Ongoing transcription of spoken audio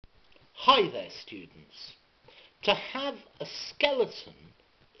Hi there, students. To have a skeleton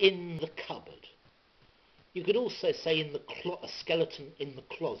in the cupboard. You could also say a skeleton in the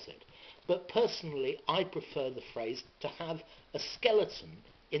closet, but personally I prefer the phrase to have a skeleton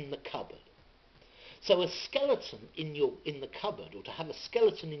in the cupboard. So a skeleton in the cupboard, or to have a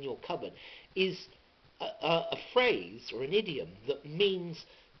skeleton in your cupboard, is a phrase or an idiom that means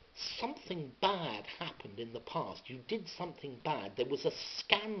something bad happened in the past. You did something bad. There was a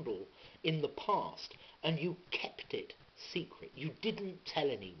scandal in the past, and you kept it secret. You didn't tell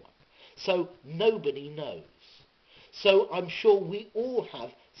anyone. So nobody knows. So I'm sure we all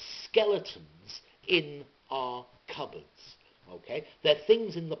have skeletons in our cupboards. Okay? They're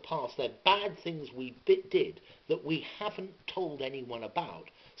things in the past, they're bad things we did that we haven't told anyone about,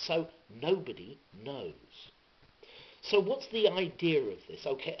 so nobody knows. So what's the idea of this?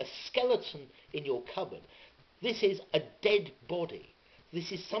 Okay, a skeleton in your cupboard. This is a dead body.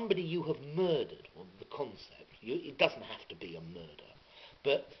 This is somebody you have murdered, or the concept. It doesn't have to be a murder.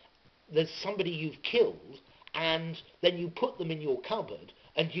 But there's somebody you've killed, and then you put them in your cupboard,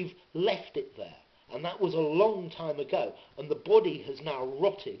 and you've left it there. And that was a long time ago, and the body has now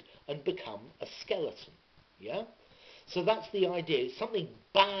rotted and become a skeleton. Yeah? So that's the idea. It's something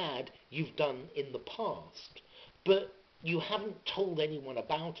bad you've done in the past, but you haven't told anyone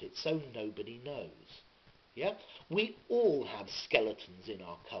about it, so nobody knows. Yeah? We all have skeletons in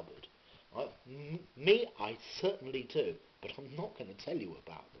our cupboard. Me, I certainly do, but I'm not going to tell you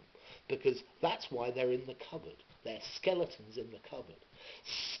about them, because that's why they're in the cupboard. They're skeletons in the cupboard.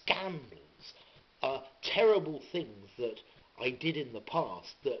 Scandals are terrible things that I did in the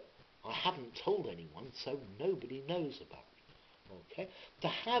past that I haven't told anyone, so nobody knows about. Okay? To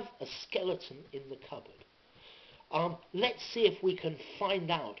have a skeleton in the cupboard. Let's see if we can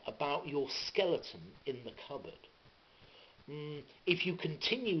find out about your skeleton in the cupboard. If you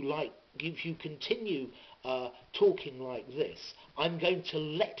continue talking like this, I'm going to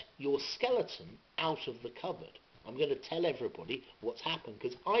let your skeleton out of the cupboard. I'm going to tell everybody what's happened,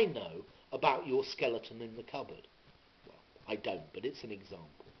 because I know about your skeleton in the cupboard. Well, I don't, but it's an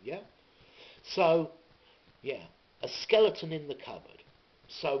example, yeah? So, yeah, a skeleton in the cupboard.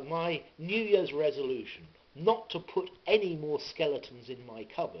 So my New Year's resolution, not to put any more skeletons in my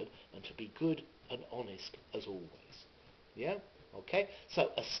cupboard, and to be good and honest as always. Yeah? Okay?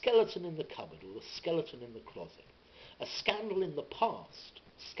 So a skeleton in the cupboard, or a skeleton in the closet. A scandal in the past,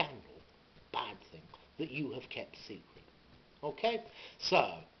 scandal, bad thing, that you have kept secret. Okay?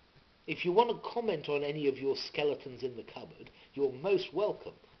 So, if you want to comment on any of your skeletons in the cupboard, you're most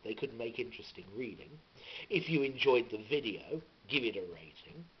welcome. They could make interesting reading. If you enjoyed the video, give it a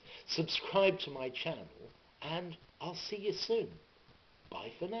rating. Subscribe to my channel, and I'll see you soon.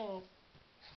 Bye for now.